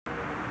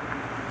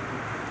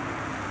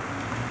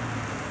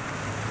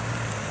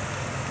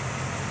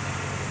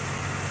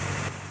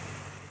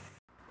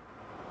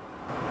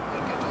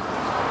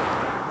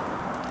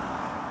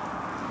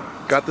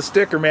Got the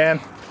sticker, man.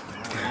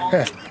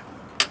 Yeah,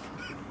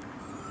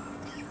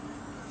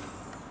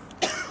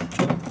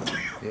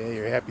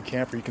 you're a happy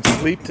camper. You can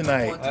sleep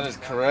tonight. That is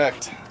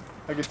correct.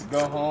 I get to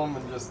go home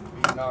and just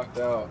be knocked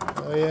out.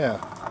 Oh, yeah.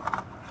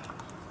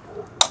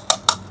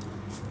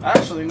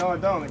 Actually, no, I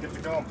don't. I get to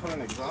go and put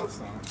an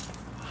exhaust on.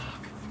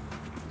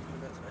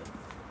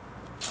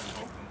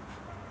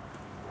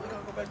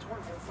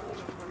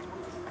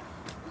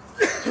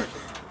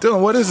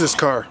 Dylan, what is this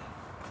car?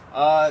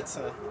 It's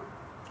a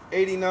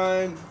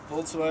 89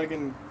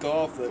 Volkswagen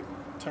Golf that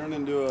turned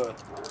into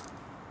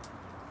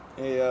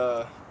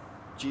a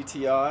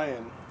GTI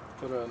and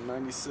put a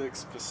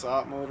 96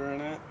 Passat motor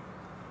in it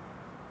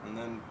and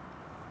then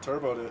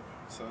turboed it.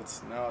 So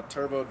it's now a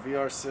turboed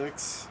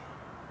VR6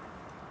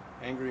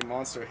 Angry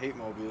Monster Hate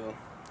Mobile.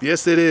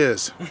 Yes, it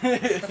is.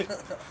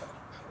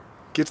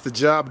 Gets the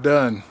job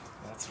done.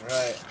 That's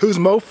right. Who's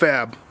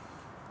MoFab?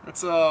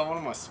 It's one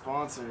of my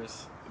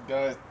sponsors. The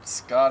guy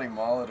Scotty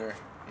Molitor.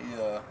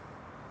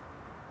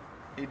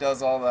 He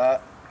does all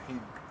that. He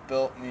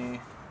built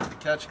me the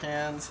catch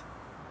cans.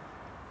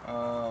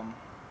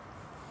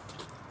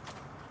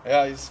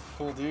 Yeah, he's a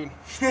cool dude.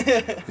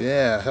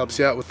 Yeah, helps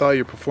you out with all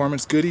your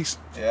performance goodies.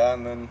 Yeah,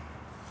 and then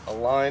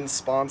Align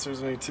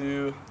sponsors me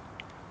too.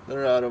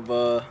 They're out of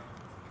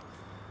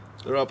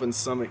they're up in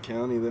Summit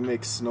County. They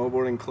make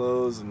snowboarding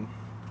clothes and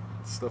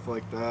stuff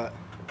like that.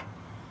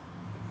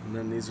 And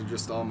then these are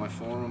just all my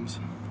forums.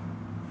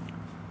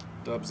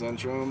 Dubs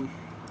Entrum,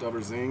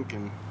 Dubbers Inc.,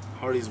 and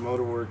Hardy's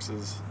Motorworks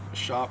is a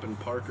shop in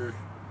Parker.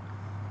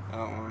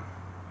 That one.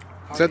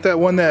 Is that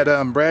one that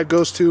Brad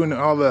goes to and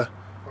all the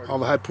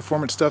high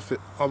performance stuff?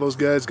 All those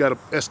guys got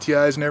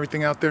STIs and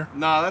everything out there?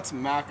 Nah, that's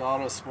Mac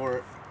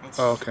Autosport. That's,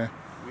 oh, okay.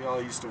 We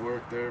all used to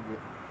work there, but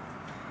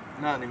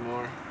not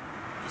anymore.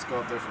 Just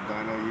go up there for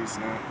dyno use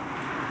now.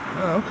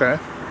 Oh, okay.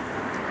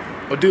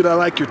 Well, dude, I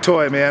like your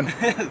toy, man.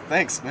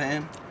 Thanks,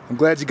 man. I'm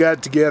glad you got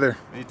it together.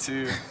 Me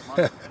too.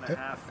 A month and a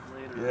half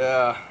later.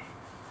 Yeah.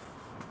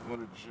 What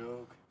a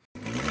joke.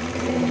 We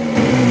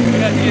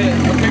had to get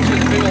a picture of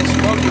the big old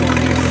smoky one.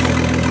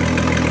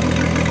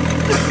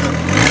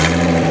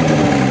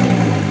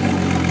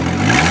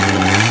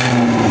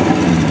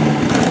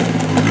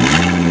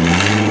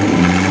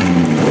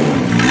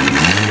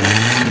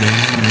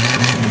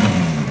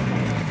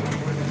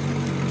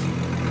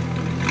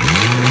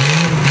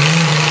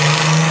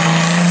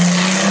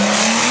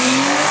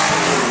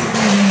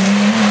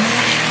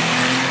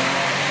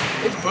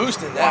 It's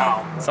boosting now.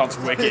 Wow. Sounds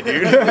wicked,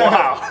 dude.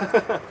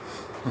 Wow.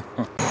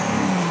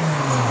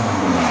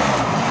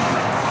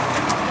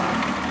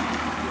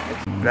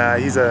 Nah,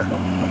 he's a...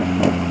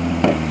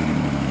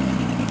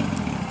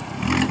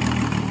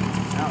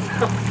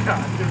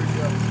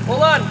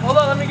 Hold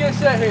on, let me get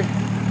set here.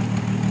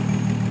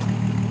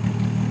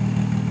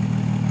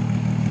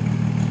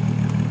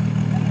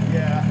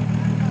 Yeah.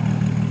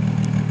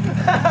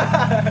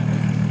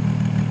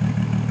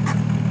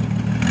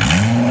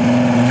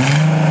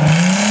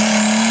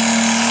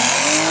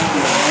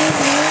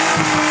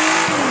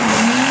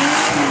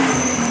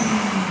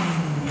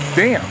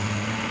 Damn.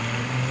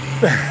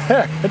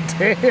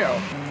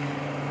 Damn.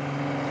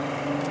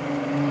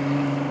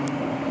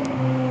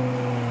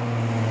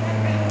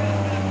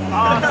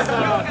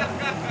 Awesome.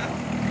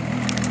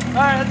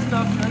 Alright, that's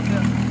enough. That's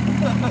it.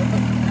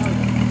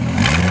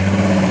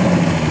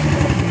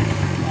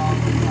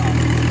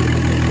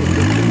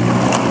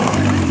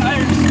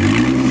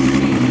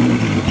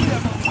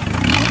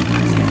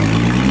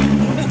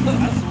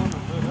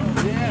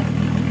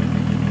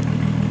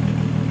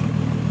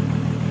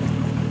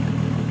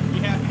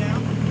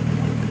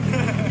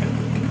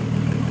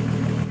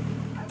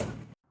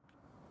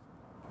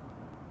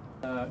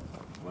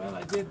 Well,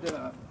 I did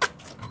the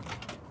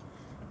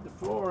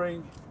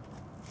flooring.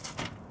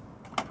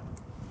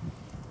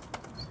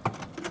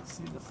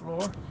 See the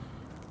floor?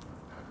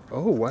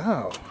 Oh,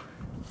 wow.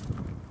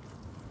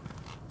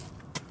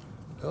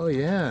 Oh,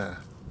 yeah.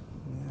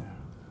 Yeah.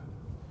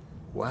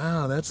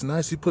 Wow, that's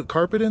nice. You put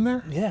carpet in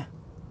there? Yeah,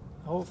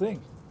 the whole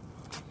thing.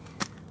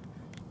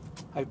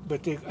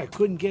 But I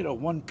couldn't get a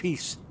one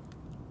piece.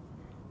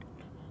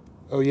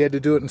 Oh, you had to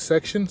do it in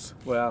sections?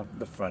 Well,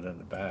 the front and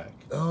the back.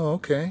 Oh,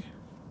 okay.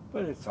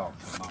 But it's all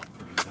come out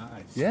pretty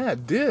nice. Yeah,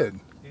 it did.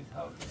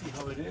 See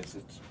how it is?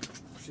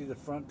 See the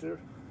front there?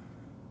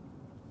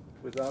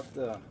 Without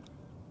the...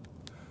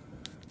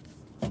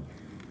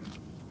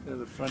 There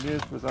the front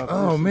is without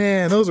Oh, this.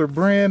 man, those are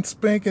brand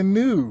spanking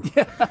new.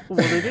 Yeah, well,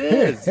 it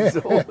is.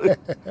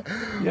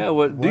 Yeah,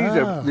 well,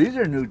 Wow. these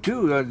are new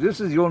too.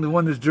 This is the only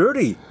one that's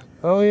dirty.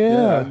 Oh,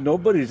 yeah.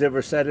 Nobody's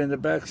ever sat in the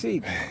back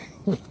seat.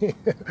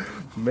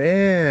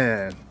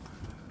 Man,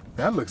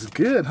 that looks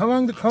good. How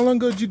long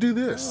ago did you do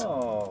this?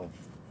 Oh,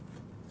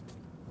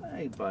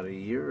 about a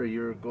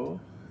year ago.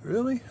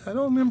 Really? I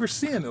don't remember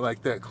seeing it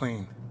like that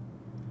clean.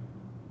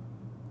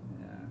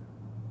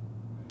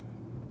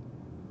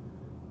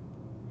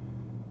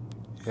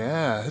 Yeah.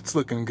 Yeah, it's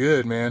looking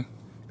good, man.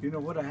 You know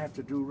what I have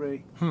to do,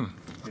 Ray?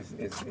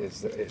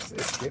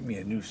 Is get me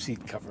a new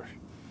seat cover.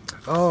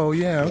 Oh,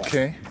 yeah,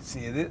 okay.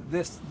 See,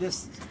 this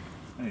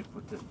Let me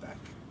put this back.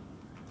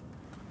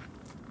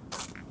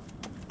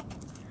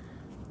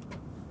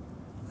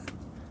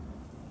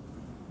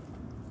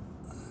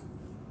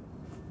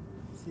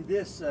 See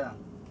this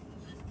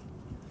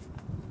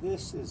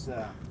is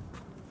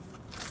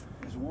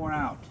worn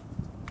out.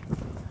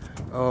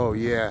 Oh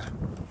yeah.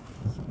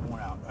 It's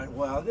worn out. Right?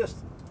 Well,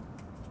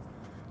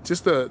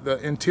 Just the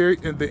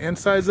interior, the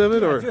insides of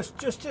it, yeah, or just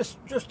this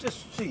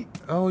seat.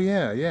 oh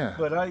yeah, yeah.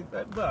 But I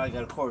got to,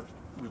 of course,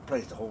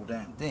 replace the whole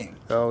damn thing.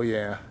 Oh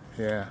yeah,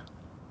 yeah.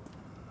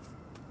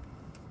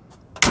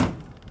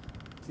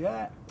 See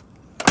that?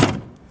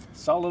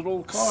 Solid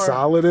old car.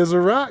 Solid as a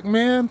rock,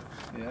 man.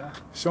 Yeah.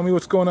 Show me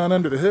what's going on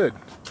under the hood.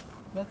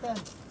 Not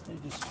that. They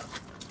just.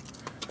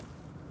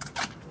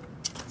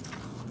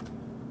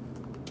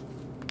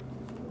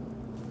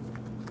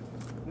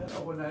 You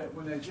know,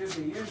 when they did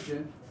the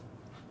engine,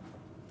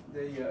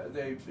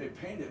 they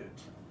painted it.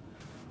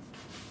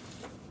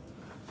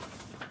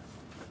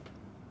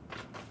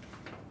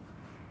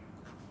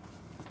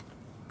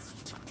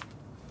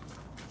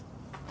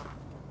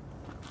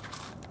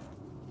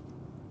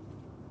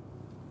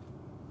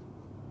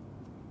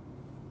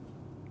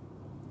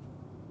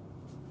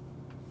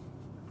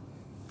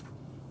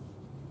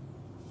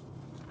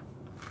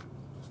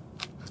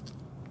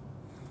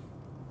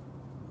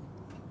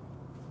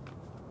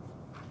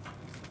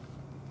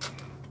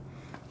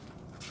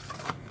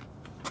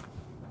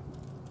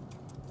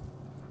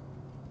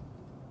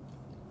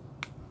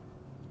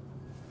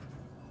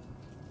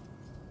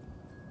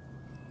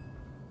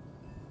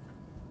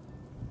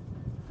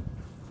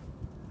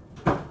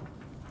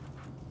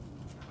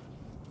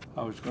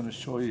 I was going to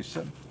show you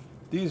some.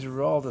 These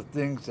are all the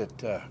things that.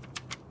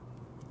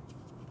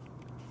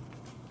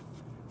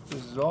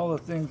 This is all the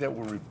things that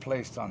were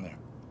replaced on there.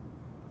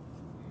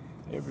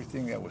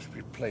 Everything that was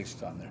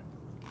replaced on there.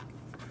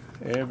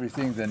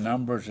 Everything, the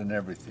numbers and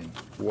everything.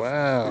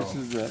 Wow.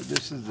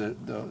 This is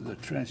the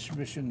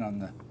transmission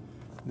on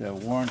the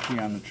warranty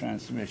on the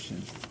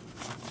transmission.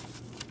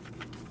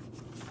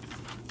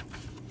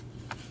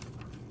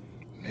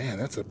 Man,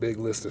 that's a big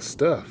list of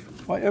stuff.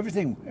 Well,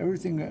 everything,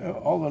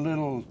 all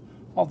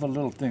the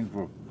little things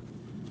were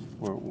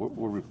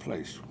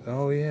replaced.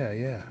 Oh yeah,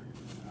 yeah.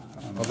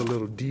 All the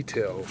little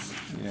details.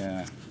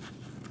 Yeah.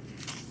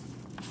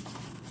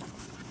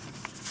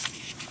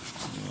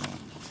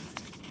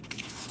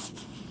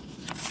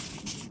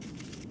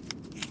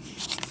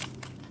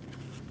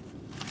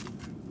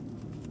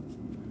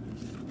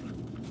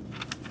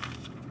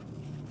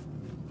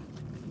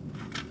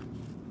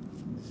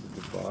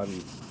 The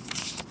body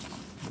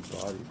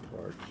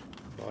parts,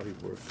 body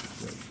work.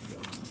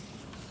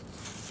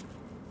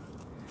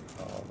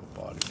 All the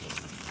body work.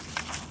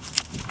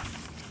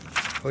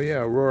 Oh yeah,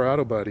 Aurora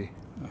Auto Body.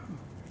 I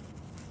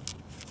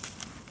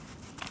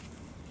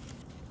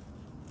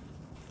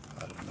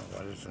don't know.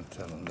 I just don't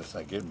tell unless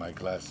I get my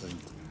glasses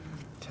and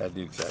tell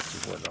you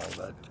exactly what all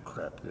that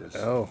crap is.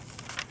 Oh,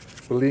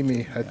 believe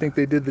me, I think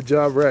they did the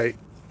job right.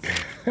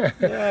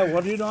 Yeah,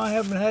 well, you know, I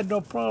haven't had no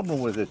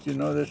problem with it. You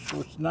know, that's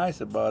what's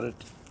nice about it.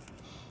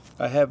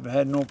 I haven't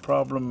had no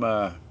problem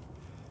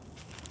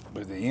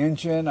with the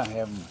engine.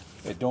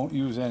 It don't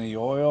use any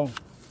oil.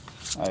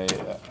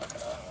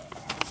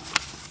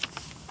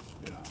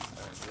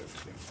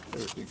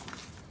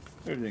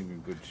 Everything in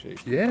good shape.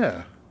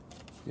 Yeah,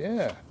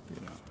 yeah.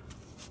 You know,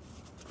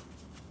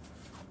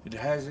 it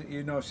hasn't.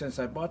 You know, since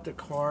I bought the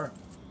car,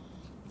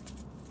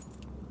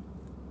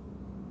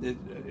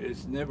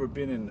 it's never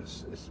been in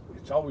this. It's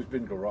always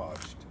been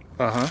garaged.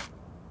 Uh-huh.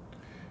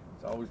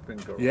 It's always been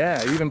garaged.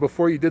 Yeah, even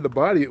before you did the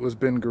body, it was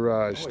been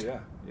garaged. Oh yeah,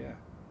 yeah.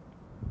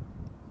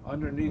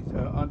 Underneath,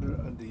 under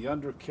the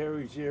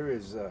undercarriage here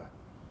is I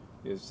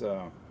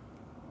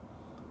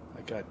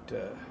got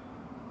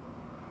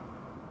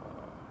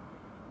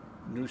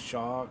new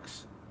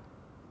shocks.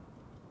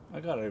 I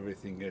got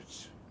everything.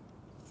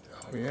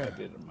 Oh yeah. I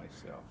did it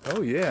myself.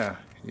 Oh yeah,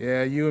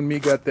 yeah. You and me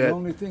got The that.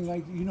 only thing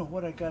you know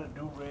what I gotta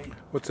do, Ray,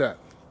 What's that?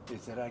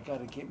 is that I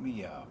gotta get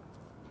me.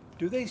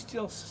 Do they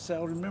still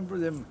sell? Remember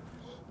them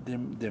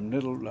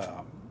little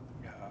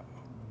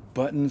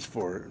buttons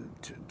for,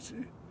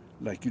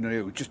 like, you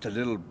know, just a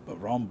little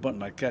round button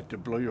like that to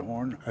blow your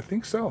horn? I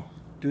think so.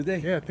 Do they?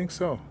 Yeah, I think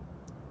so.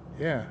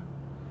 Yeah.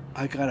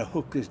 I gotta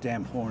hook this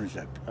damn horns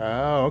up,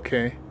 Oh,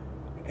 okay.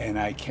 and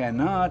I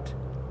cannot.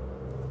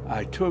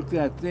 I took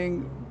that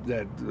thing,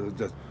 the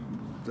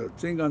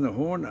thing on the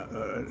horn,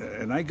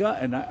 and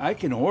I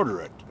can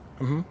order it.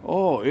 Mm-hmm.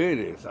 Oh, it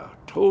is a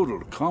total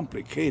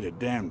complicated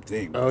damn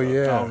thing. Oh, with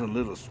yeah. 1,000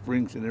 little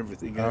springs and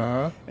everything.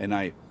 Uh-huh.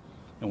 And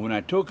when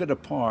I took it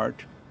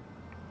apart,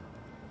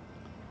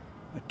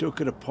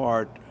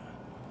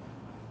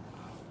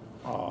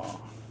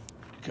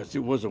 because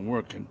it wasn't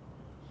working.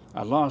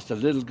 I lost a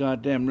little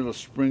goddamn little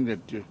spring that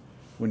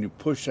when you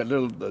push that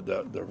little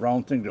the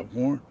round thing, the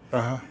horn.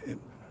 Uh-huh.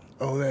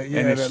 Oh, that And yeah,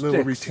 it that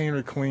little sticks.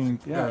 retainer clean.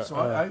 Yeah, so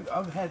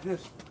I've had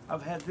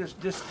this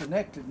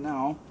disconnected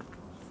now.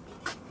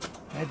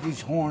 Had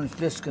these horns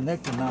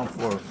disconnected now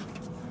for a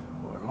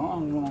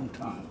long, long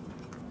time.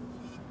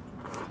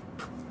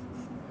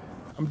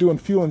 I'm doing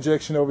fuel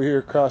injection over here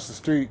across the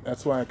street.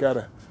 That's why I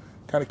gotta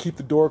kind of keep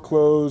the door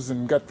closed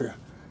and got the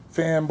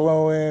fan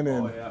blowing,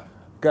 and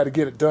got to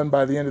get it done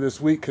by the end of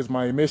this week because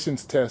my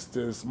emissions test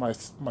is my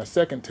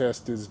second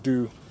test is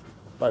due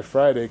by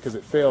Friday because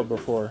it failed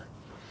before.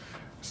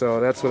 So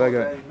that's what I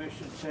got. That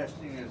emission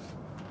testing is.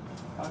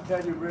 I'll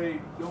tell you, Ray,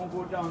 don't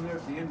go down there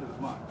at the end of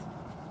the month.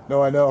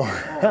 No, I know.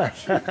 Oh,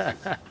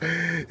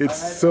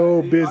 It's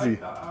so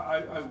busy.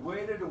 I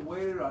waited and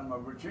waited on my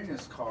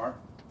Virginia's car,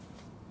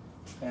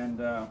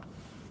 and I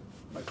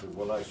said,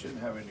 well, I shouldn't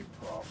have any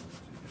problems.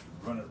 Just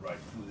run it right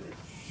through there.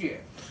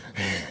 Shit.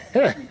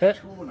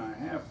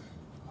 2.5,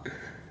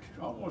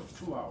 almost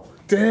 2 hours.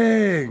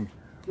 Dang.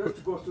 Just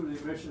to go through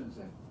the emissions.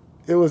 And,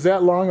 It was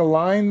that long a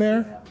line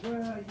there?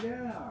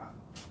 yeah.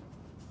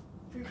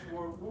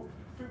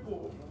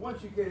 People,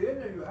 once you get in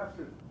there, you have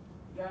to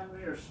damn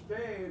near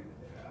stay.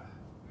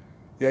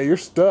 Yeah, you're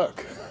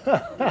stuck.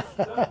 You're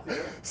stuck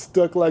there.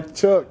 Stuck like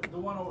Chuck. The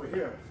one over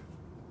here.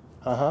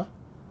 Uh-huh.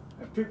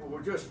 And people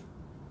were just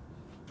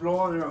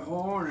blowing their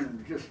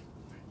horn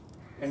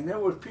and there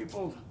were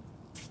people,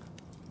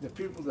 the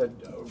people that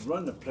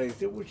run the place,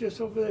 they were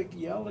just over there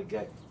yelling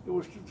at, there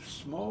was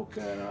smoke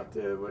out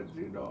there, but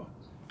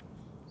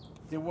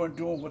they weren't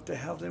doing what the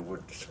hell they were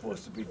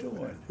supposed to be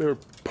doing. They were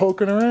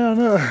poking around,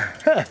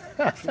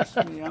 huh?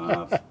 Pissed me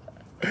off.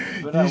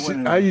 But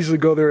I usually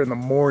go there in the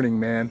morning,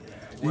 man.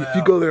 If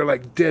you go there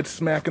like dead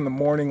smack in the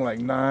morning, like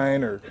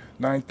 9 or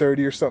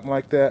 9:30 or something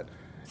like that,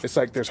 it's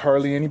like there's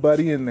hardly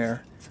anybody in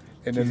there.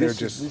 And then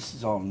this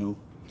is all new.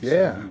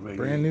 Yeah,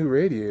 brand new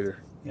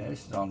radiator. Yeah,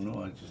 this is all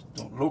new. I just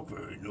don't look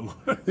very new.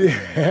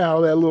 Yeah,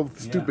 all that little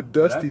stupid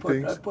dusty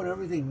things. I put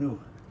everything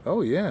new.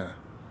 Oh yeah.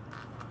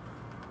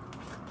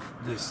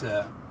 This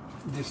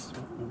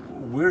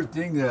weird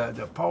thing,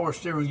 the power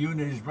steering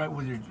unit is right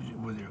with your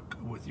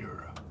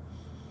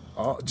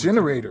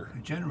generator.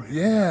 Generator.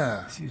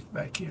 Yeah. See, it's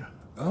back here.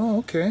 Oh,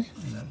 okay.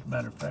 And as a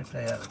matter of fact,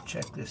 I had to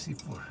check this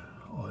for.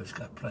 Oh, it's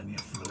got plenty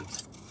of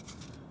fluids.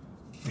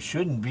 It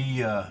shouldn't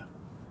be.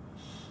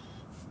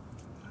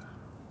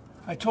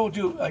 I told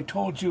you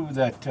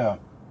that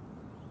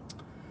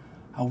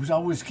I was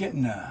always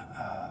getting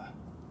a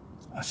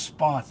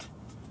spot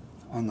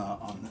on the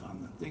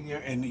thing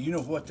there, and you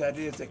know what that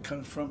is? That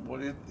comes from.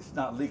 Well, it's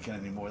not leaking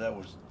anymore.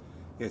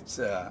 It's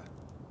the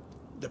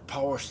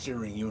power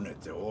steering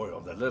unit, the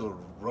oil, the little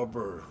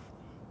rubber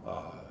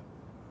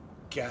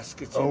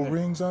gaskets.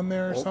 O-rings on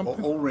there or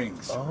something?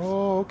 O-rings.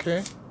 Oh,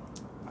 okay.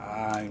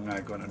 I'm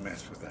not going to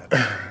mess with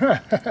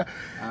that.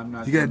 I'm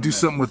not. You got to do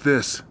something with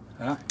this.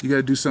 Huh? You got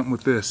to do something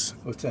with this.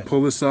 What's that?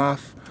 Pull this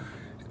off.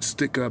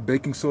 Stick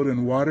baking soda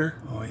in water.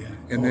 Oh yeah.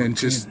 And then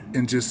just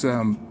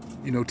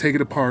take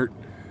it apart,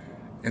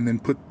 and then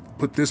put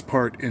this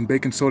part in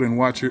baking soda and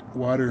water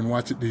and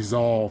watch it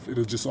dissolve.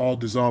 It'll just all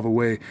dissolve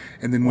away.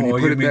 And then when you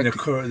put it back,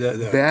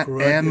 that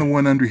and the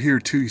one under here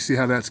too. You see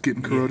how that's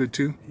getting corroded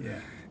too? Yeah.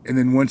 And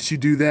then once you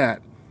do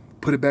that,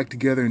 put it back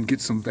together and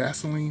get some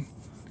Vaseline,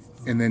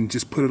 and then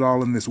just put it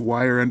all in this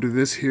wire under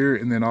this here,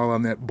 and then all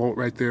on that bolt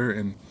right there,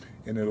 and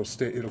it'll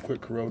quit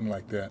corroding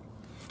like that.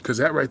 Because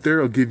that right there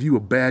will give you a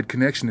bad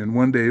connection, and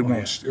one day it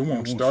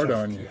won't start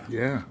on you.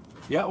 Yeah.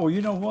 Yeah. Well,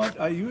 you know what?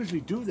 I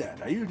usually do that.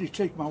 I usually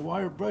take my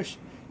wire brush,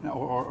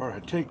 or I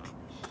take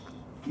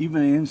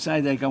even the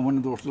inside. I got one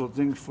of those little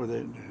things for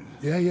the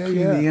clean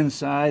the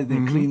inside. They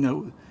clean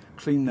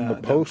the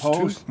post.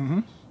 Too.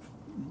 Mm-hmm.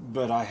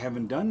 But I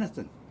haven't done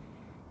nothing.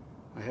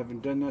 I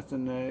haven't done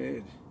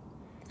nothing.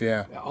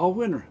 All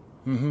winter.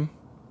 Mm-hmm.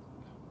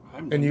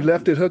 And you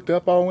left it hooked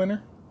up all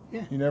winter?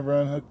 Yeah. You never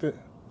unhooked it?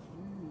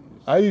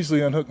 I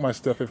usually unhook my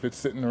stuff if it's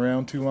sitting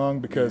around too long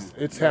because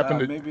it's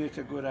happened to. Maybe it's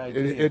a good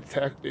idea.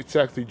 It's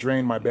actually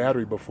drained my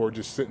battery before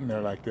just sitting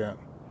there like that.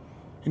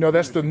 You know,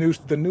 that's the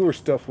newer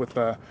stuff with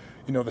the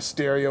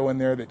stereo in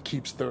there that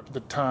keeps the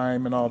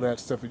time and all that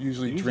stuff. It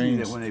usually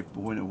drains.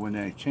 When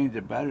they change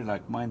the battery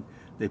like mine,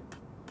 they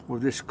pour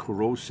this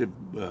corrosive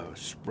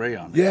spray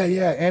on it.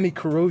 Yeah,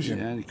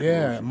 anti-corrosion.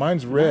 Yeah,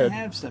 mine's red. I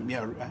have some.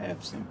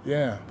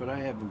 Yeah. But I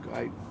haven't.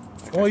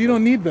 Well, you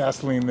don't need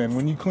Vaseline then.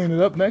 When you clean it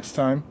up next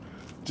time,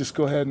 just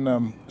go ahead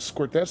and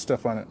squirt that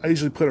stuff on it. I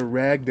usually put a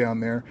rag down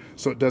there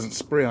so it doesn't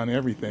spray on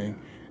everything,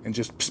 and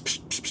just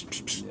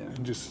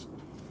and just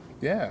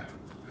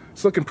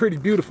It's looking pretty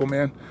beautiful,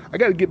 man. I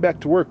got to get back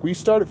to work. Will you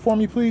start it for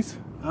me, please?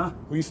 Huh?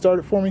 Will you start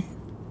it for me?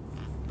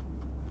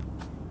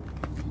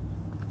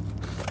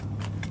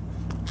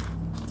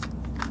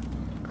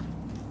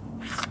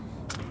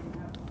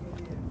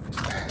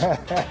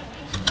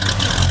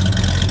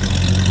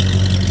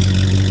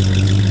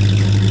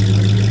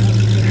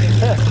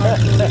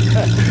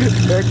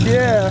 Heck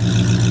yeah.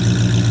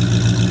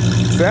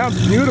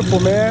 Sounds beautiful,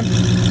 man.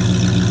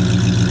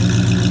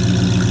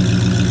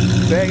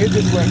 Dang, it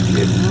just went.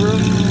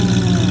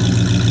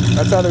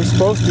 That's how they're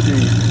supposed to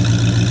be.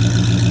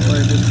 Well,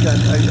 I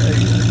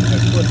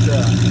put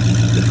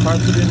the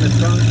carpet in the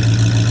trunk.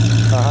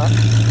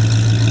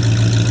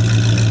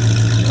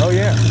 Oh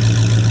yeah.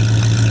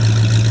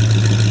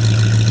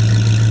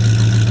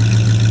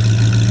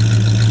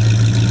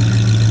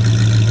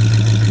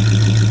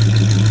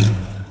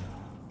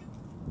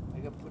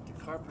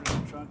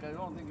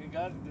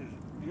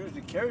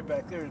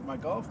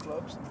 golf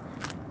clubs.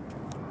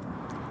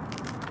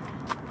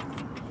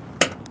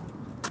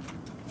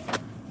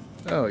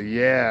 Oh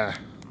yeah.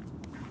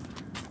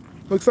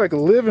 Looks like a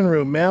living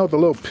room, man, with a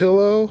little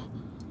pillow.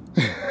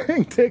 You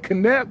can take a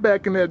nap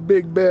back in that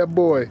big bad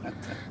boy.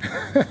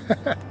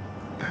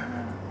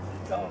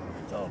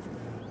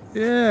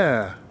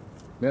 Yeah.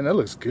 Man, that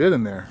looks good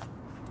in there.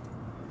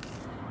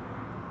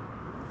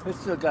 It's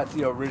still got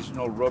the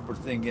original rubber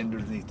thing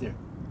underneath there.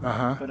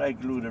 Uh-huh. But I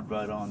glued it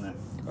right on there.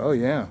 Oh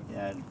yeah.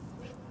 Yeah.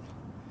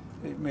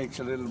 It makes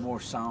a little more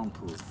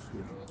soundproof. You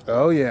know.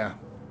 Oh yeah.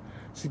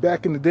 See,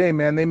 back in the day,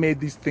 man, they made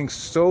these things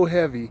so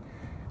heavy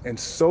and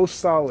so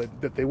solid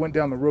that they went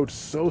down the road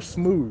so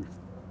smooth.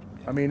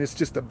 I mean, it's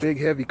just a big,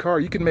 heavy car.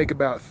 You can make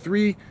about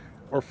 3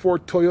 or 4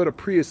 Toyota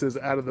Priuses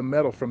out of the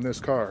metal from this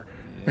car.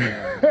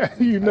 Yeah.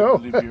 You know? I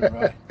believe you're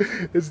right.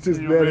 It's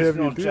just The that heavy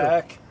original deal.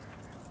 jack.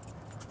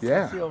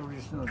 Yeah. The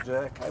original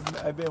jack.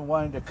 I've been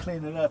wanting to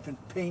clean it up and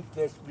paint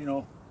this, you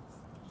know.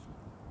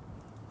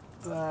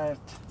 But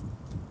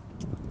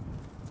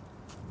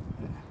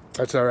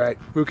That's all right.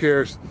 Who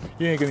cares?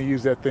 You ain't gonna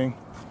use that thing.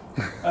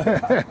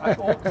 I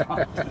hope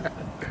not.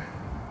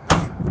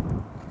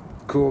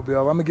 Cool,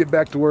 Bill. I'm gonna get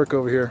back to work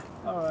over here.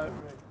 All right, Rick.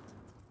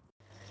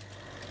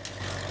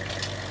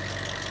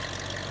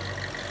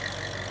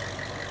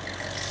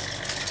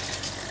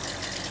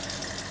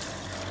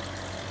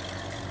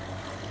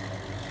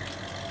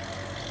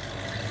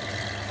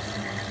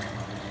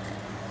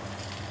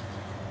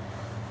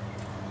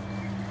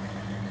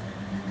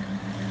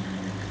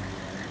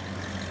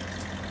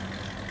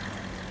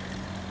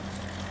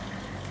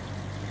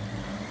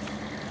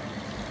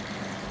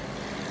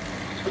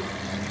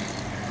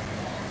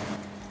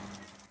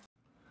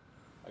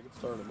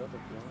 Start it up if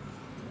you want.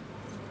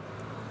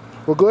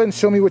 Well, go ahead and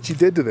show me what you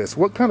did to this.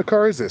 What kind of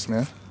car is this,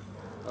 man?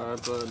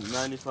 It's a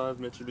 95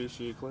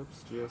 Mitsubishi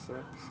Eclipse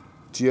GSX.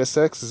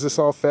 GSX? Is this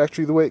all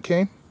factory the way it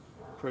came?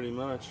 Pretty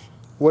much.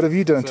 What have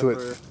you done to it?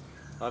 Except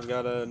for I've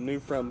got a new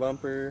front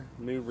bumper,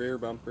 new rear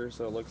bumper,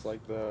 so it looks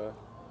like the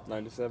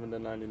 97 to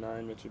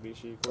 99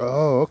 Mitsubishi Eclipse.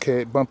 Oh,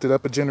 okay. It bumped it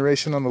up a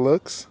generation on the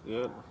looks?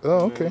 Yep.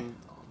 Oh, And okay. then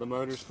the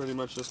motor's pretty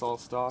much just all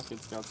stock.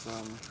 It's got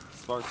some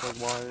spark plug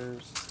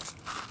wires,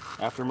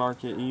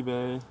 aftermarket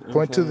eBay.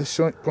 Point to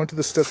intake.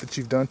 the stuff that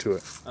you've done to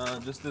it.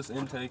 Just this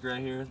intake right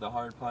here, the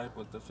hard pipe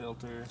with the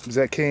filter. Is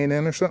that K&N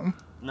or something?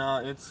 No,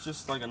 it's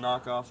just like a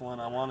knockoff one.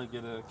 I want to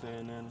get a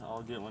K&N.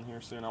 I'll get one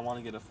here soon. I want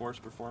to get a Force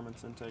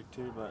Performance intake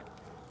too, but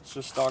it's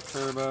just stock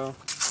turbo.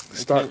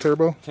 Stock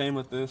turbo? Came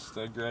with this,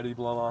 the Gretty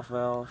blow-off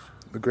valve.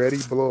 The Gretty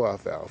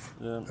blow-off valve.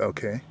 Yeah.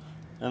 Okay.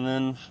 And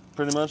then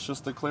pretty much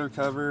just the clear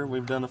cover.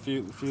 We've done a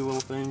few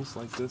little things.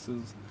 Like this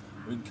is,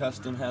 we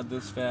custom had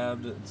this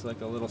fabbed. It's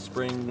like a little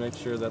spring to make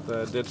sure that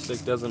the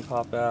dipstick doesn't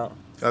pop out.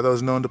 Are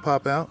those known to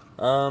pop out?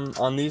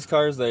 On these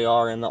cars they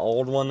are, and the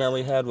old one that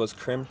we had was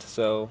crimped,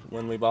 so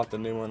when we bought the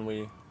new one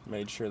we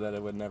made sure that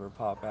it would never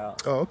pop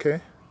out. Oh,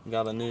 okay.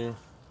 Got a new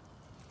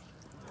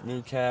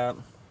cap,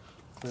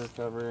 clear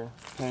cover,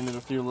 painted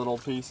a few little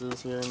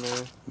pieces here and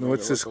there.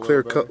 What's this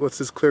clear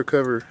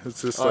cover?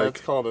 Is this like?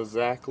 It's called a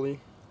Zackley.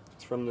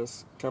 It's from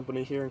this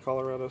company here in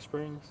Colorado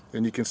Springs.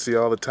 And you can see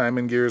all the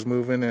timing gears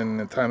moving and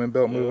the timing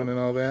belt moving and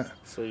all that?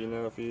 So you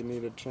know if you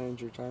need to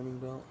change your timing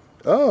belt.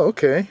 Oh,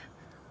 okay.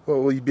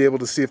 Well, will you be able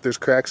to see if there's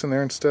cracks in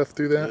there and stuff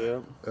through that? Yeah.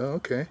 Oh,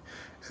 okay.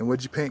 And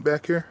what'd you paint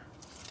back here?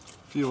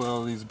 A few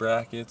of these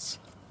brackets.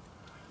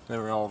 They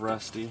were all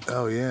rusty.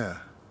 Oh, yeah.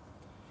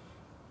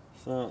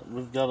 So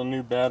we've got a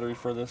new battery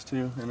for this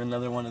too, and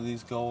another one of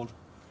these gold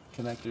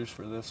connectors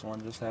for this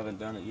one. Just haven't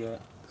done it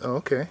yet. Oh,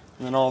 okay.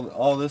 And then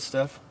all this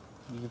stuff.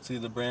 You can see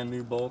the brand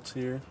new bolts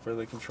here for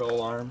the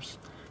control arms,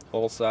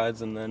 both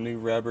sides, and the new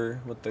rubber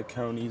with the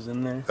conies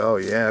in there. Oh,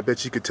 yeah. I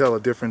bet you could tell a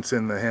difference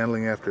in the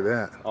handling after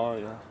that. Oh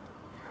yeah.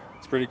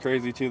 It's pretty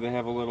crazy too. They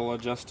have a little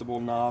adjustable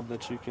knob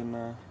that you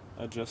can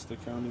adjust the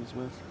conies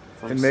with.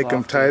 And make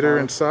them tighter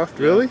and soft,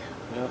 really?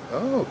 Yeah.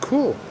 Oh,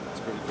 cool. It's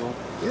pretty cool.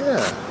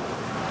 Yeah.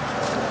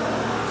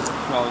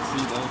 Probably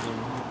see those in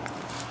here.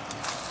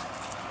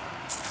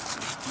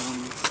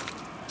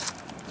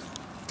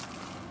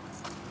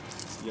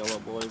 Yellow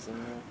boys in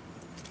there.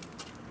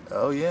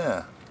 Oh,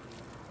 yeah.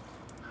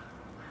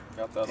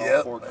 Got that all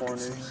Yep, four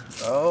corners.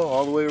 Oh,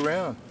 all the way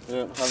around.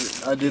 Yeah,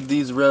 I did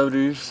these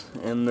rotors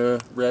and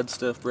the red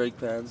stuff brake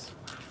pads.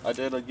 I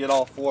did get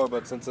all four,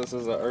 but since this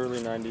is an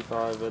early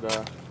 95,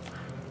 it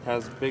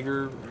has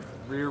bigger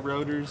rear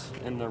rotors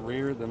in the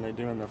rear than they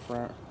do in the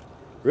front.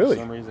 Really?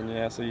 For some reason,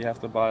 yeah, so you have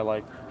to buy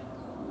like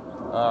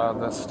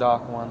the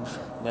stock ones.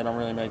 They don't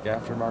really make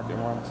aftermarket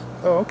ones.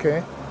 Oh,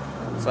 okay.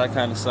 So that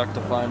kind of sucked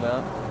to find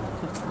out.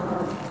 I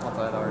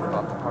thought I'd already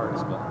bought the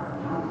parts, but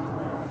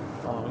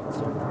we can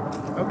start.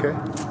 Okay.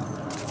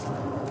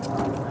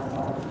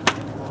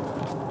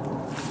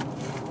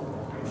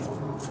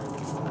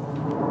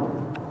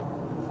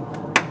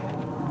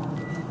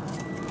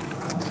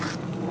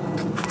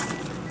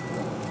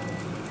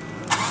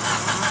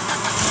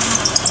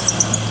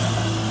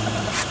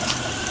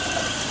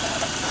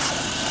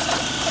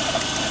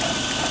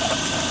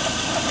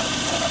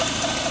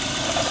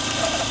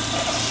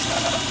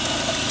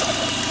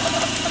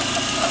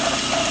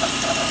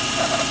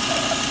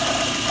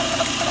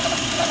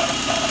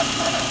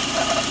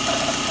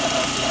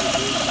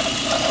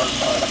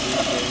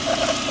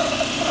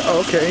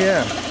 Okay,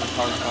 yeah.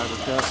 Carbon fiber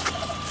cut.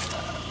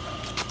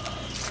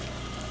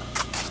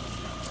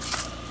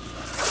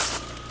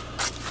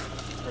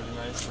 Pretty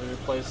nice. We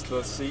replaced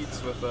the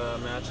seats with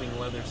matching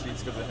leather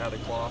seats because it had a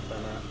cloth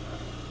and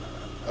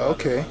a leather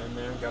Okay. one in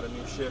there. Got a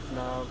new shift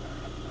knob.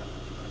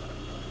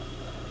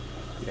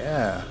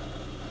 Yeah.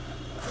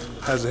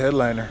 How's the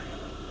headliner?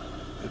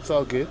 It's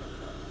all good.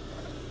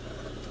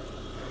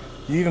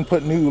 You even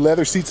put new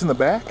leather seats in the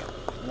back?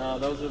 No,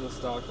 those are the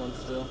stock ones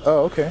still. Oh,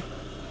 okay.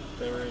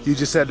 They were in, You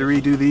just had to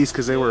redo these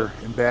because they were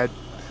in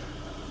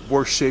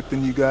worse shape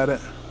than you got it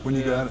when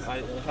you got it?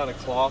 I had a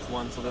cloth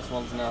one, so this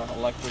one's now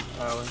electric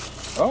powered.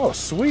 Oh,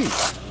 sweet.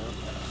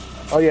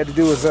 All you had to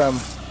do was,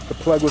 the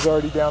plug was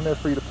already down there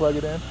for you to plug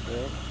it in? Yeah.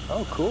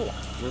 Oh, cool.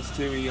 This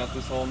too, we got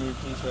this whole new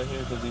piece right here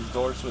because these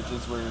door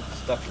switches were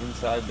stuck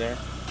inside there.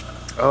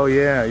 Oh,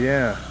 yeah,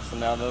 yeah. So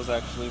now those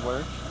actually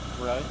work,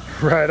 right?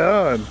 Right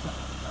on.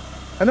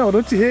 I know,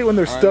 don't you hate when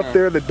there's stuff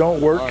there that don't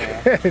work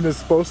and it's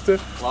supposed to?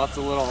 Lots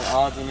of little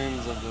odds and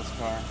ends of this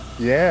car,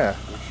 Yeah.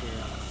 for sure.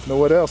 Now,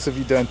 what else have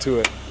you done to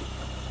it?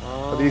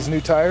 Are these new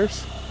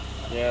tires?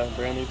 Yeah,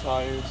 brand new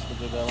tires. We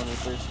did that when we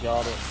first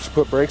got it. Did you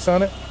put brakes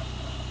on it?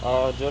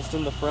 Just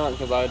in the front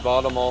because I had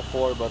bought them all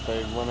four, but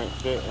they wouldn't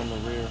fit in the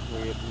rear.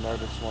 We had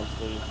noticed once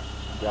we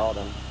got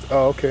them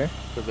Oh, okay.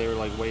 because they were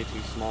like way too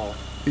small.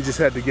 You just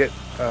had to get,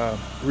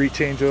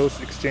 exchange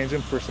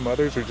them for some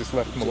others, or just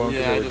left them alone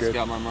because Yeah, they I were just good?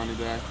 got my money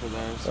back for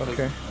those. 'Cause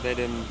Okay. they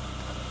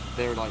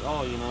were like,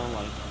 oh, you know,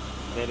 like,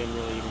 they didn't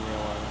really even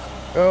realize.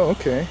 Oh,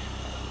 okay.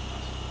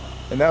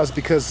 And that was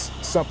because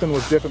something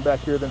was different back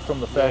here than from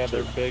the Yeah,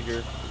 factory. they're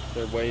bigger.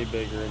 They're way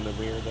bigger in the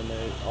rear than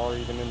they are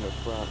even in the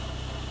front.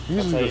 That's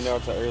Usually how you this- know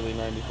it's an early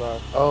 95.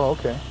 Oh,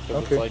 okay.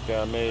 Because Okay. it's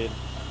like made,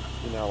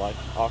 you know, like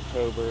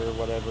October or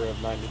whatever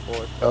of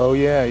 94. Oh,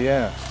 yeah,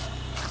 yeah.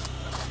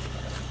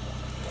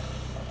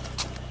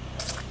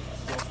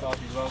 Still stock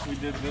exhaust. We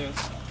did this.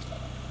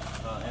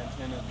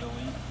 Antenna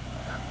delete.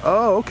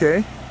 Oh,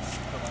 okay.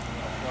 Put like a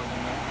little plug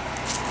in there.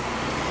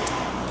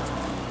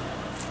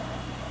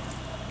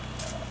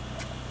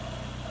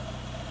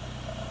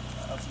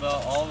 That's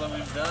about all that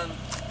we've done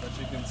that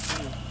you can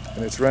see.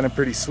 And it's running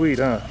pretty sweet,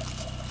 huh?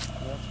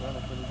 Yeah, it's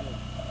running pretty good.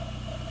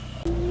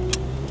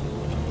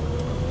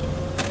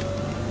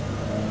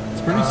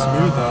 It's pretty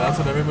smooth though. That's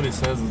what everybody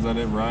says, is that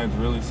it rides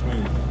really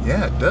smooth.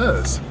 Yeah, it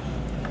does.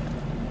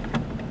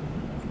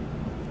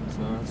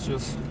 So it's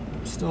just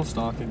still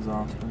stock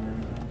exhaust and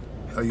everything.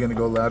 Are you gonna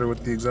go louder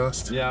with the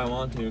exhaust? Yeah, I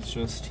want to. It's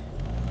just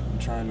I'm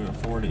trying to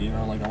afford it. You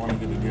know, like I want to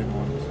get a good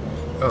one.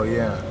 So. Oh,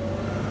 yeah.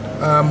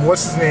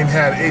 What's his name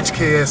had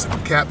HKS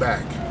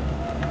catback?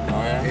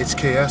 Oh yeah.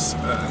 HKS,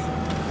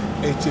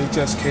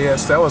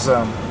 HHSKS. That was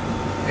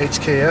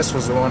HKS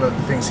was one of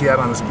the things he had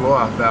on his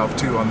blow-off valve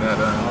too. On that.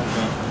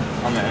 Okay.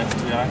 On the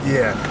STI.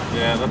 Yeah.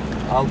 Yeah.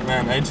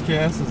 Man,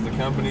 HKS is the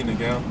company to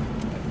go.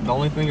 The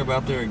only thing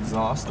about their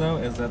exhaust though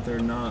is that they're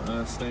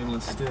not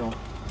stainless steel,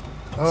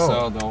 Oh.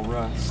 so they'll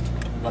rust.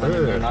 But I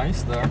mean, they're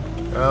nice though.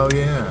 Oh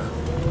yeah.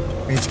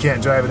 Means you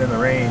can't drive it in the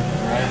rain.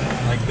 Right?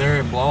 Like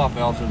their blow-off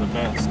valves are the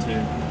best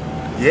too.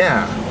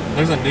 Yeah.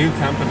 There's a new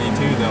company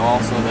too though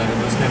also that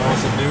just came out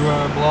with some new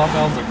blow-off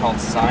valves. They're called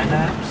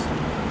Synapse.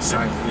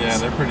 Synapse. Yeah,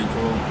 they're pretty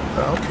cool.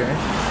 Oh, okay.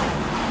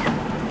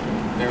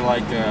 They're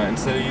like,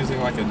 instead of using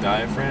like a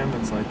diaphragm,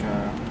 it's like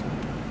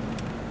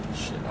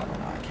shit, I don't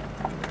know, I can't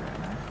think of it right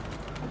now.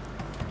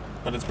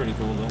 But it's pretty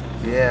cool though.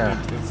 Yeah.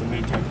 It's a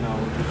new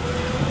technology.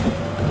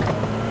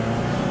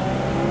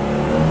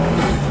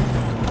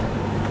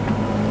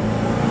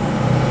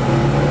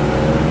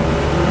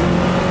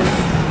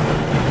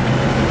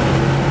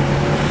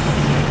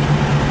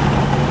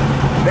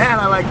 Man,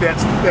 I like that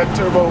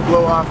turbo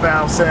blow-off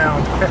valve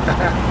sound.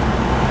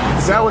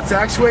 Is that what's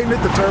actuating it,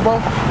 the turbo?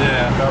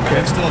 Yeah. Okay. And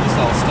it's still just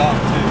all stock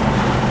too.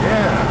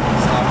 Yeah.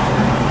 Stock.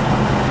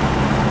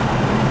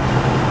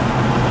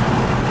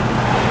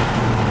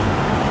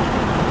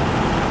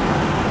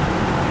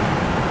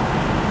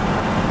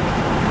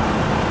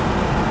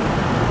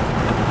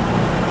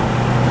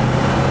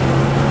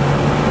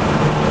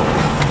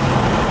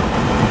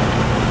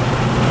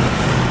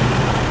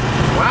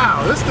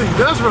 Wow, this thing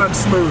does run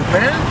smooth,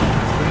 man.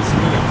 Pretty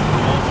smooth for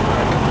the most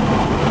part.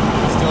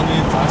 Still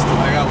needs,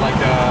 I got like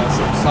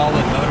some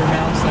solid motor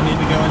mounts that need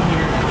to go in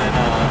here, and then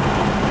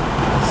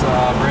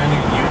some brand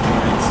new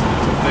U-joints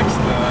to fix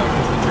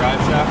because the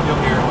drive shaft,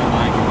 you'll hear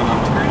when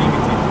I'm turning,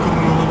 it's like,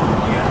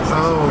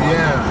 Oh,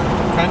 yeah.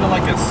 kind of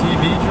like a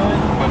CV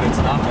joint, but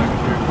it's not that,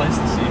 because we replaced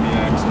the CV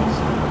axles.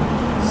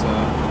 So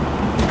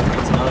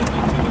that's another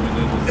thing too that we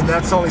did. And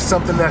that's only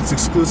something that's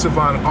exclusive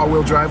on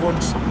all-wheel drive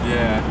ones?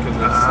 Yeah, because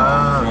it's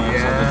so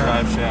the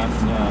drive shafts,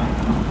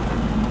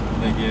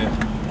 they get,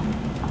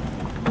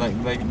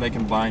 they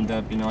can bind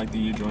up, you know, like the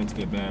U-joints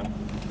get bad.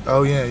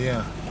 Oh, yeah,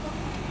 yeah.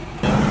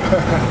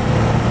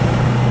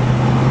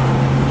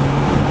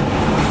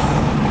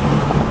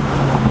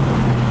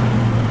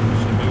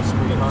 She moves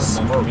pretty hard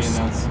though for me,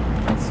 Smokes.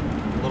 and that's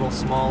a little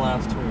small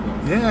ass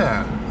turbo.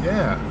 Yeah,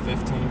 yeah.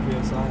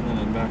 15 PSI, and then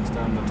it backs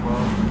down to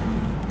 12.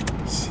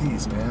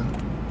 Jeez, man.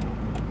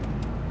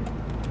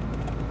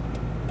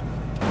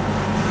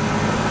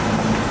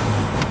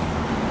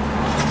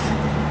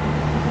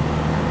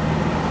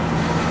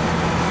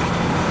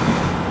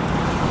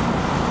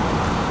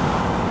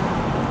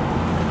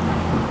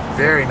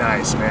 Very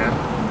nice, man.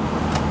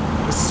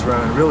 This is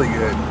running really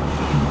good.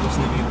 Just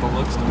need to get the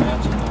looks to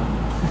match it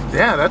though.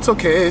 Yeah, that's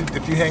okay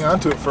if you hang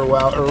on to it for a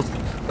while. Or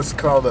what's it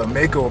called?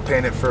 Mako will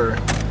paint it for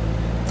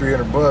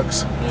 300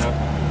 bucks.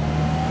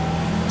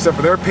 Yeah. Except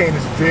for their paint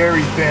is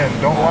very thin.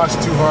 Don't wash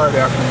too hard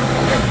after you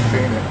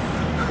paint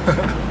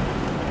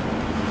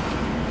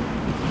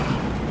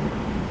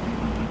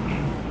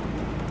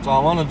it. So I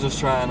want to just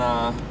try and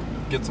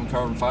get some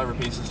carbon fiber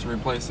pieces to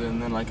replace it, and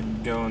then I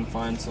can go and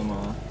find some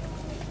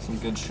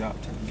good shop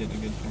to get a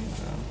good paint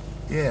job.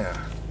 Yeah.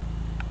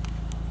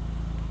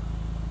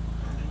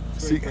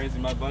 It's pretty crazy.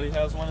 My buddy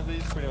has one of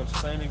these, pretty much the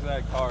same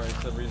exact car,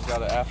 except he's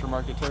got an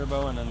aftermarket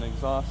turbo and then the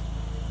exhaust.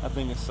 That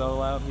thing is so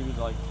loud, he was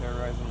like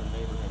terrorizing the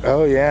neighborhood.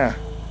 Oh yeah.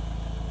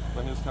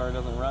 But his car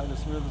doesn't ride as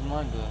smooth as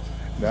mine does.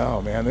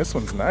 No, man, this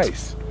one's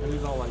nice. And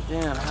he's all like,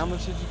 "Damn, how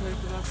much did you pay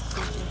for that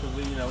suspension?" Because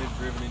we, we've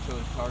driven each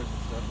other's cars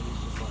and stuff, and he's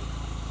just like,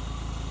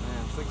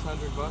 "Man,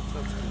 $600?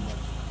 That's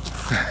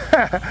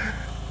too much."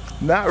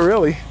 Not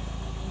really,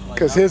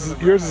 because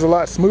yours is a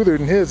lot smoother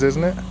than his,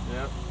 isn't it?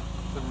 Yep.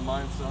 Except for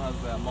mine still has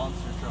that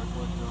monster truck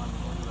look on it.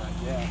 Look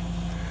at that.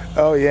 Yeah.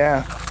 Oh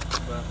yeah.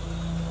 But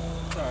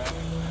it's alright.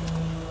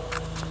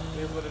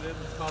 It is what it is.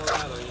 It's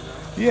Colorado, you know.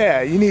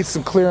 Yeah, you need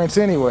some clearance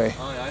anyway.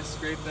 Oh yeah, I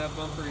scrape that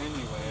bumper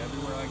anyway,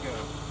 everywhere I go.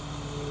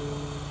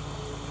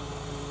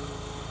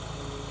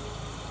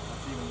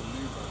 That's even the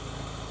new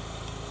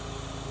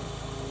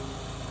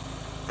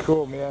bumper.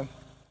 Cool, man.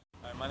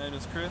 Alright, my name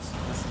is Chris.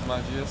 This is my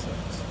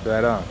GSX.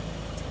 Right on.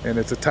 And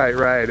it's a tight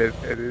ride, it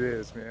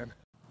is, man.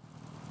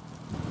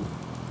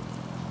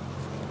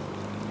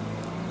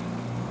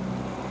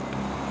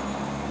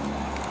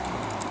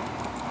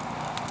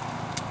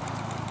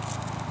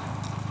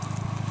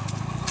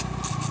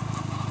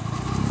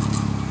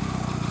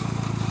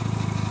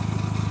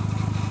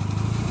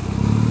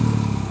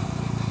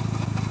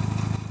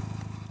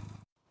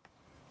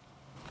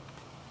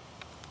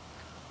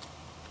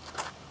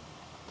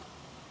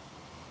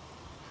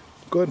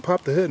 Go ahead and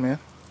pop the hood, man.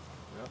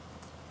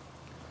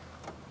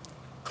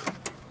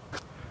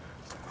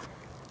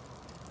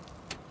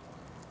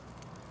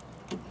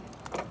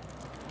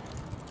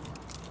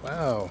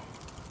 Wow.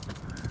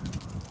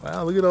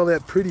 Wow, look at all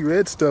that pretty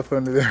red stuff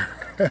under there.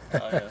 Oh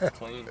yeah, it's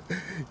clean.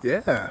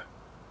 Yeah.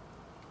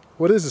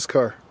 What is this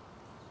car?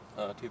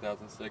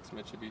 2006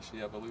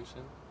 Mitsubishi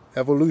Evolution.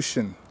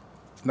 Evolution.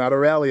 It's not a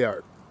rally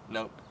art.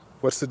 Nope.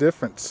 What's the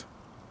difference?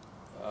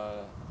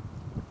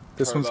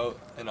 This Turbo one's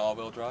and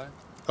all-wheel drive.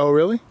 Oh,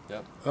 really?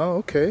 Yep. Oh,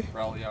 okay.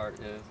 Rally art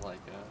is like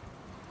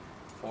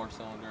a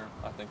 4-cylinder,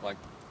 I think like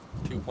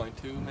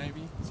 2.2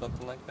 maybe,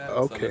 something like that.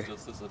 Okay. So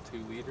this is a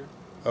 2-liter.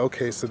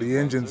 Okay, so the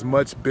engine's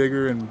much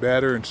bigger and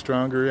better and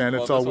stronger, and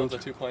Well, it's all. this one's a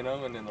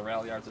 2.0, and then the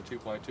Rally Art's a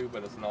 2.2,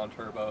 but it's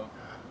non-turbo.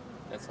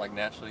 It's like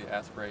naturally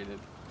aspirated.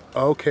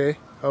 Okay,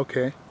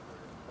 okay.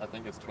 I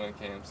think it's twin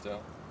cam still.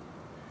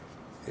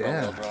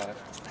 Yeah. Front-wheel drive.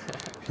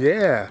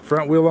 Yeah,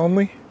 front wheel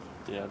only.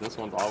 Yeah, this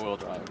one's all-wheel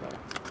drive though.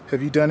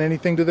 Have you done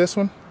anything to this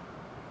one?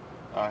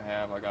 I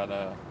have. I got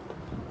a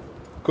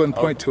Go ahead and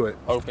point to it.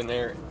 open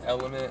air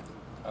element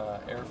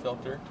air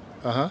filter.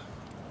 Uh-huh.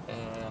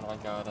 And I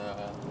got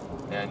a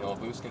manual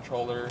boost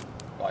controller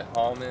by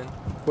Hallman.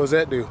 What does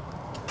that do?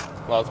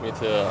 Allows me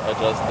to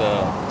adjust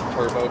the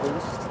turbo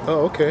boost.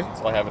 Oh, okay.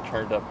 So I have it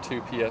turned up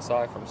 2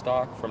 PSI from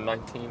stock, from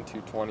 19 to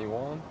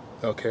 21.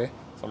 Okay.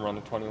 So I'm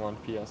running 21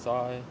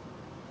 PSI.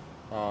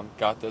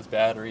 Got this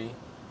battery.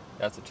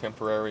 That's a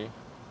temporary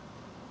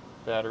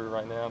battery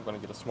right now. I'm going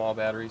to get a small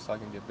battery so I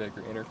can get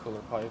bigger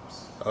intercooler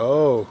pipes.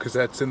 Oh, because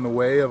that's in the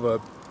way of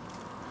a...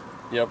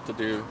 Yep, to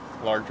do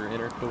larger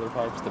intercooler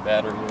pipes, the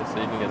battery is,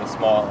 so you can get a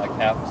small, like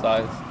half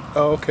size.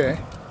 Oh, okay.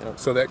 Yep.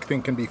 So that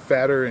thing can be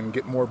fatter and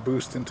get more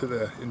boost into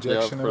the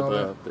injection and all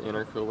that? For the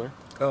intercooler.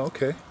 Oh,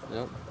 okay.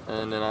 Yep.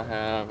 And then I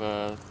have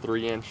a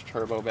 3-inch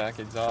turbo back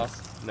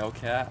exhaust, no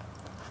cat.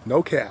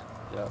 No cat.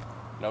 Yep.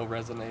 No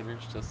resonators,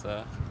 just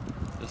a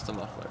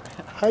muffler.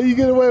 How you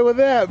get away with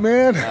that,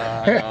 man?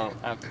 I don't.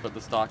 I have to put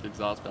the stock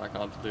exhaust back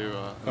on to do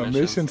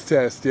emissions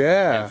test,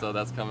 yeah. And so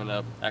that's coming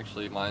up.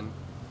 Actually, mine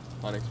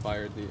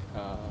expired the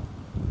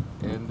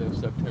end of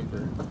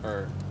September,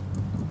 or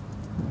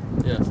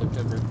yeah,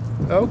 September.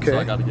 Okay. So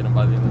I got to get them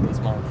by the end of this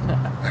month.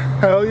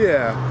 Hell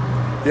yeah.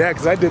 Yeah,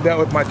 because I did that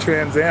with my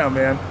Trans Am,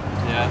 man.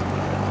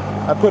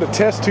 Yeah. I put a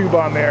test tube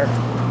on there,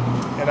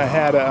 and I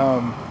had a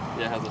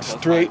yeah, it has a test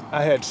straight. pipe.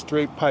 I had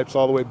straight pipes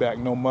all the way back,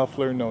 no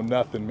muffler, no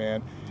nothing,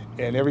 man.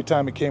 And every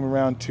time it came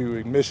around to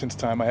emissions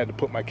time, I had to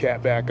put my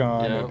cat back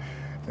on. Yeah.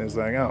 And it was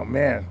like, oh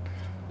man.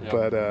 Yep.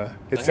 But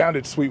it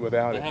sounded sweet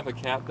without They it. have a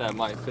cap that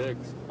might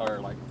fix, or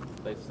like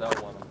they sell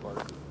one, of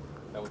course,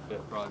 that would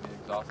fit probably the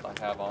exhaust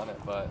I have on it,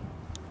 but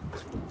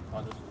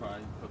I'll just try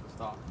and put the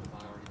stock because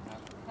I already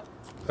have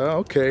it. Oh,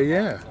 okay,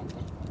 yeah.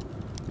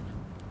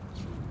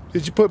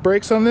 Did you put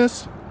brakes on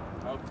this?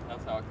 Nope,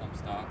 that's how it comes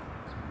stock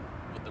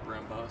with the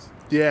Brembos.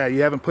 Yeah,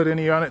 you haven't put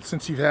any on it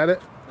since you've had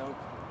it? Nope.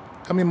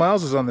 How many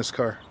miles is on this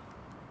car?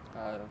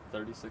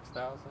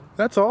 36,000.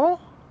 That's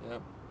all?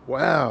 Yep.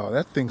 Wow,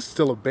 that thing's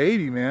still a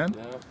baby, man.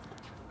 Yep.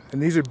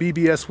 And these are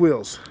BBS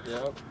wheels.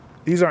 Yep.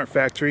 These aren't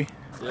factory.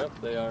 Yep,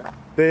 they are.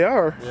 They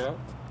are? Yeah.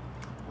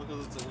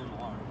 Because it's an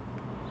MR.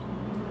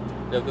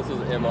 Yep, this is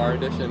an MR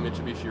edition,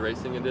 Mitsubishi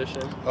Racing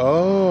Edition.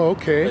 Oh,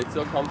 okay. It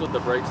still comes with the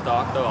brake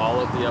stock though, all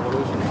of the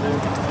Evolutions do.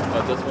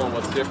 But this one,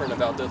 what's different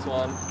about this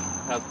one,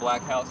 has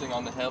black housing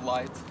on the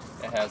headlights.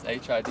 It has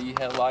HID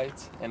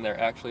headlights, and they're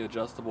actually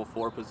adjustable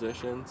 4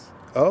 positions.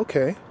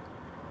 Okay.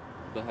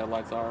 The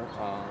headlights are,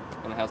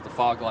 and it has the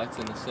fog lights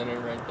in the center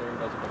right there.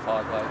 Those are the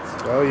fog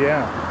lights. Oh,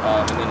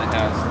 yeah. And then it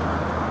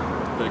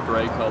has the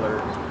gray color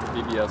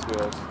BBS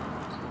wheels.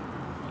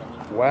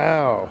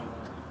 Wow.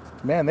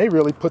 Man, they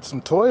really put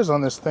some toys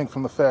on this thing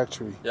from the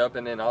factory. Yep,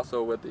 and then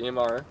also with the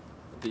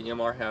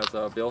MR has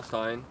a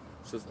Bilstein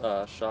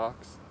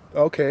shocks.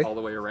 Okay. All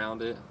the way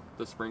around it.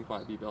 The springs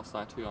might be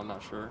Bilstein too, I'm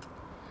not sure.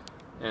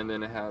 And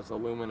then it has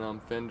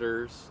aluminum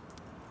fenders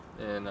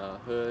and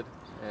hood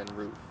and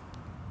roof.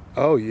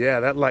 Oh yeah,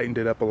 that lightened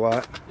it up a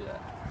lot. Yeah.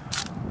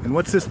 And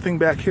what's this thing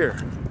back here?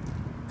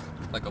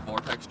 Like a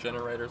vortex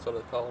generator is what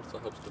it's called, so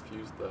it helps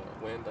diffuse the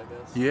wind, I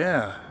guess.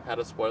 Yeah. Had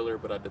a spoiler,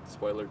 but I did the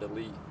spoiler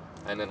delete.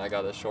 And then I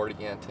got a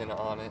shorty antenna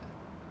on it.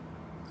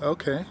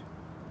 Okay.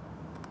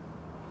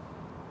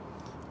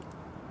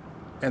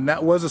 And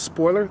that was a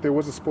spoiler? There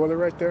was a spoiler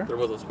right there? There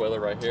was a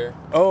spoiler right here.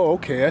 Oh,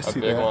 okay, I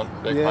see that. A big one,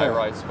 big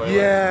high-rise spoiler.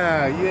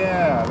 Yeah,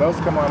 yeah. Those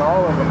come on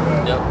all of them,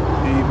 the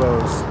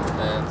EVOs.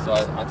 And so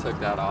I took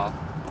that off.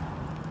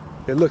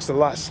 It looks a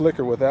lot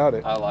slicker without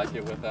it. I like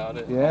it without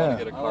it. Yeah. I want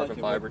to get a carbon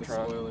fiber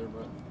trunk. Spoiler,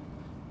 but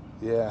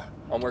Yeah.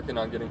 I'm working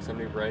on getting some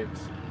new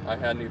brakes. I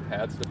had new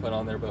pads to put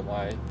on there, but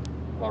my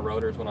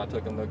rotors, when I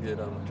took them to get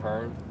them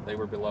turned, they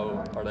were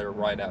below, or they were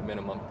right at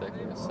minimum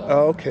thickness. So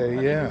Okay,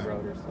 I yeah. need new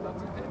rotors, so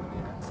that's a pain in the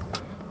ass.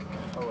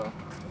 Oh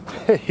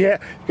well. Yeah,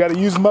 you got to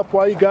use them up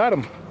while you got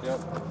them. Yep.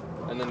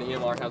 And then the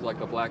EMR has like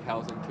the black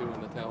housing too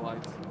in the tail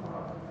lights.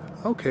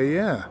 Okay,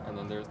 yeah. And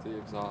then there's the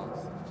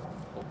exhaust,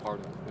 whole part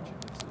of it, which you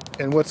can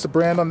see. And what's the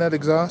brand on that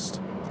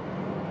exhaust?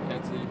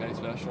 It's the eBay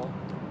special.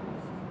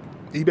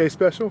 eBay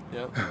special?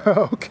 Yep.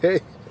 Okay.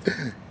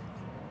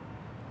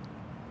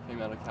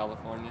 Came out of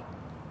California.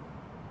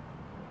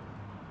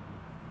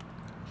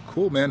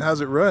 Cool, man.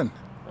 How's it run?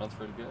 Runs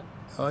pretty good.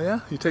 Oh,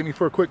 yeah? You take me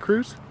for a quick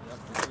cruise? Yep,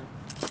 for sure.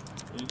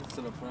 you can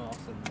sit up front, I'll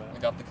sit in the back. I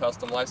got the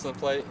custom license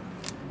plate.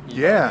 EVO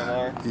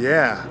Yeah. MR.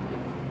 Yeah.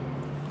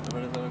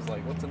 Everybody's always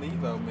like, what's an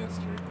EVO,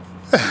 mister?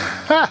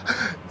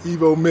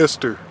 Evo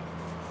Mister.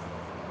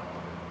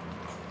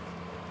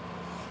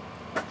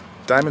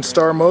 Diamond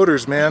Star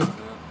Motors, man.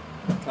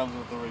 Yeah. It comes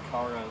with the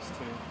Recaros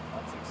too.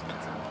 That's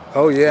expensive.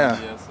 Oh, yeah.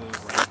 Yes,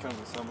 it comes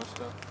with so much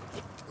stuff.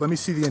 Let me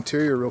see the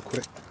interior real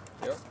quick.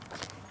 Yep.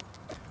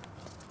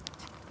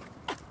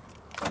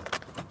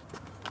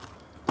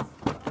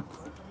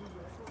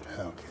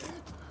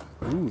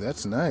 Okay. Ooh,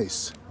 that's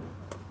nice.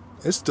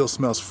 It still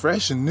smells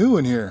fresh and new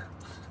in here.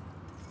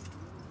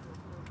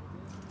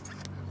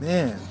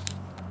 Man,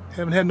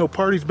 haven't had no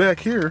parties back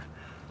here.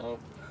 Oh.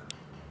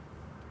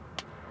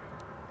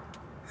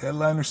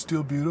 Headliner's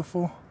still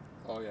beautiful.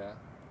 Oh yeah.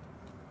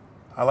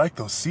 I like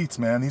those seats,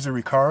 man. These are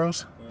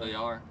Recaros. They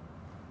are.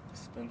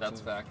 Expensive.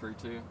 That's factory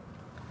too.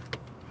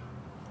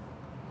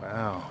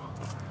 Wow.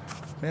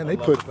 Man, I'd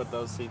they love to put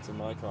those seats in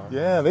my car.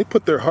 yeah, they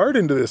put their heart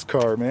into this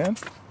car, man.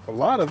 A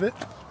lot of it.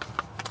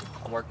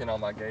 I'm working on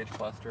my gauge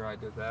cluster. I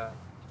did that.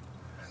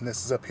 And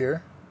this is up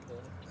here.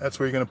 That's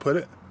where you're gonna put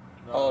it.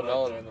 Oh right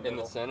no, there in the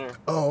middle. center.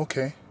 Oh,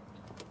 okay.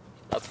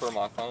 That's for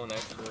my phone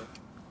actually.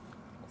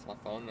 That's my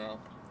phone now.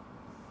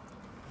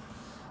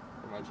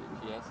 For my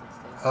GPS and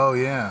stuff. Oh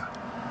yeah.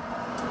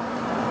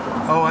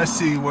 Oh, I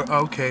see. Where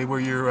okay, where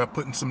you're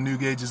putting some new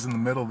gauges in the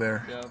middle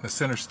there, Yeah. the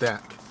center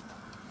stack.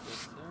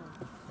 Yes, sir.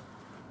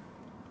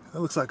 That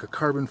looks like a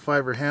carbon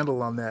fiber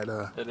handle on that.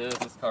 It is.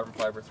 It's carbon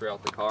fiber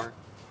throughout the car.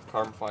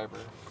 Carbon fiber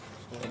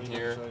in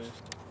here.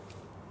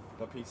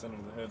 The piece under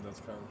the hood, that's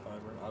carbon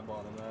fiber. I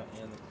bought him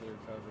that and the clear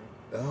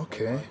cover.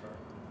 Okay.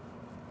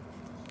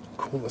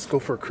 Cool. Let's go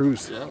for a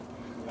cruise. Yeah.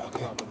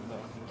 Okay.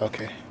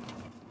 Okay.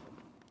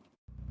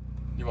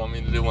 You want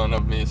me to do one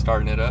of me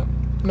starting it up?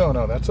 No,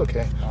 that's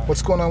okay.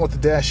 What's going on with the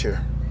dash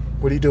here?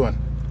 What are you doing?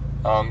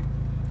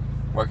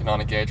 Working on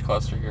a gauge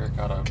cluster here.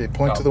 Okay,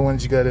 point to the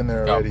ones you got in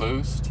there got already.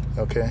 boost.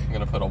 Okay. I'm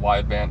gonna put a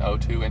wideband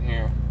O2 in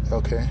here,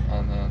 Okay.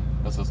 and then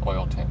this is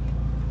oil temp.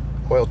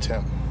 Oil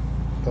temp.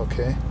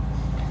 Okay.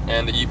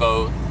 And the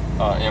EVO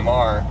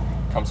MR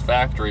comes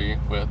factory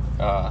with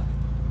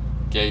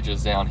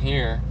gauges down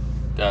here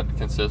that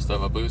consist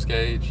of a boost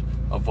gauge,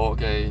 a volt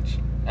gauge,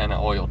 and an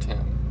oil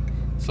temp.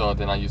 So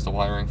then I use the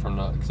wiring from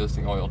the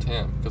existing oil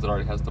temp because it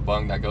already has the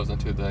bung that goes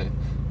into the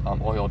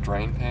oil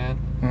drain pan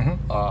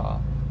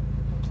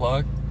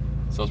plug.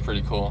 So it's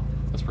pretty cool.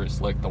 It's pretty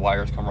slick. The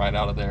wires come right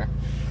out of there.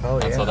 Oh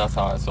yeah. And so that's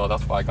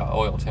why I got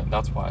oil temp.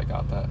 That's why I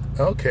got that.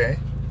 Okay.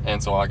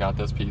 And so I got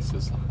this piece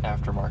is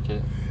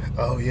aftermarket.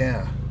 Oh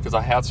yeah. Because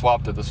I had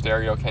swapped it. The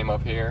stereo came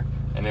up here,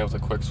 and it was a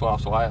quick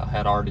swap, so I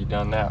had already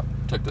done that.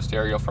 Took the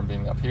stereo from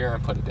being up here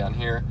and put it down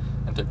here,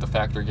 and took the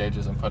factory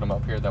gauges and put them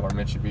up here that were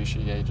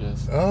Mitsubishi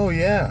gauges. Oh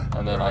yeah.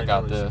 And then I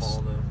got this,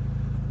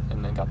 and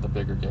and they got the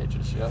bigger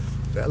gauges. Yep.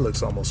 That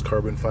looks almost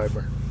carbon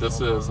fiber.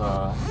 This is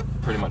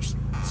pretty much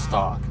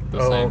stock.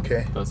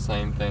 The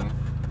same thing.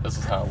 This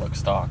is how it looks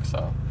stock,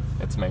 so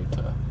it's made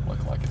to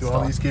look like it's Do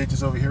stock. all these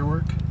gauges over here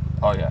work?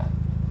 Oh yeah.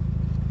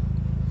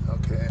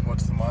 Okay, and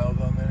what's the miles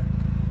on there?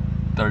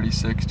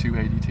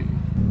 36,282.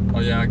 Oh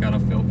yeah, I got a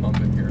fuel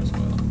pump in here as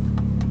well.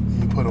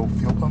 You put a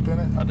fuel pump in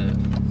it? I did.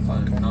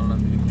 Okay. I don't know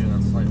if you can hear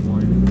that slight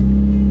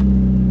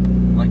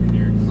whine. I can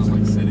hear it because I'm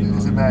like sitting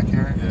Is on it back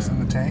here? Yeah. It's in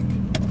the tank?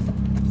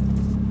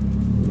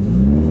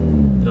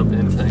 Yep,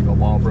 intake, a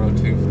Walbro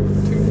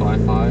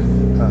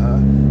 255. Uh-huh.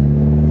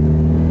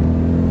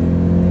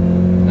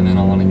 And then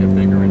I want to get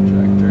bigger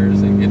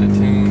injectors and get it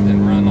tuned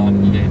and run on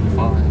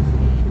E85.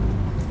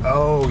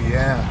 Oh,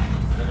 yeah.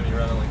 It's going to be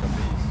running like a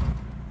beast.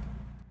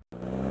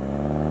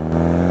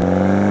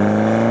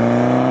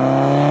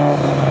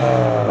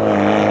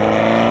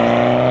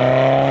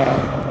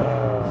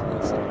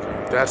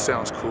 That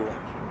sounds cool.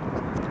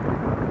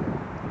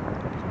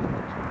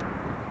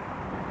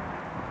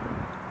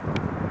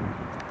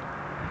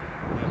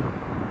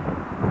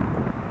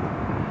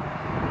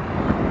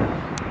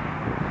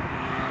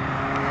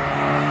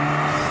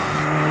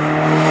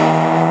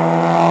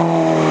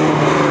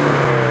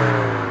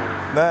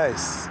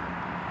 Nice.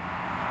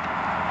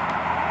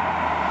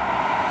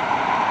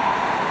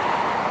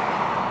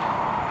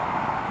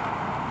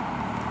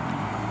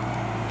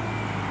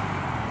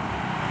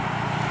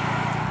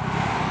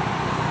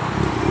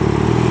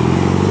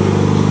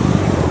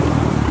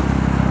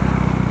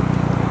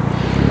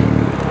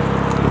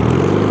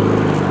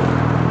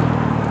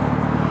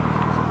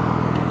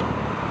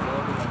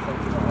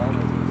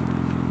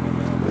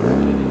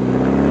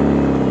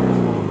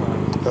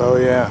 Oh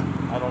yeah.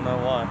 I don't know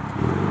why.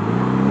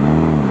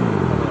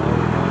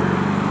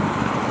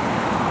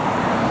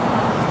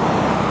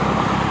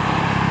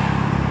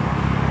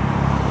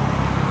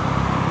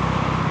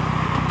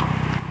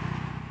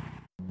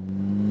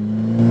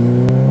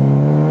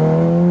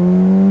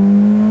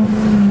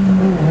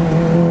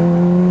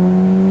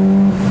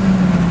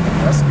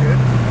 That's good.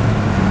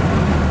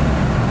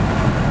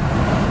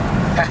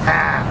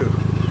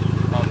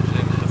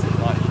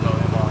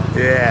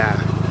 Yeah,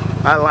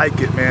 I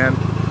like it, man.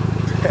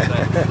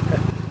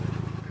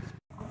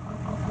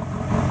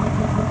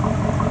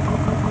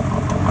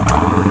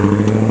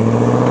 Thanks.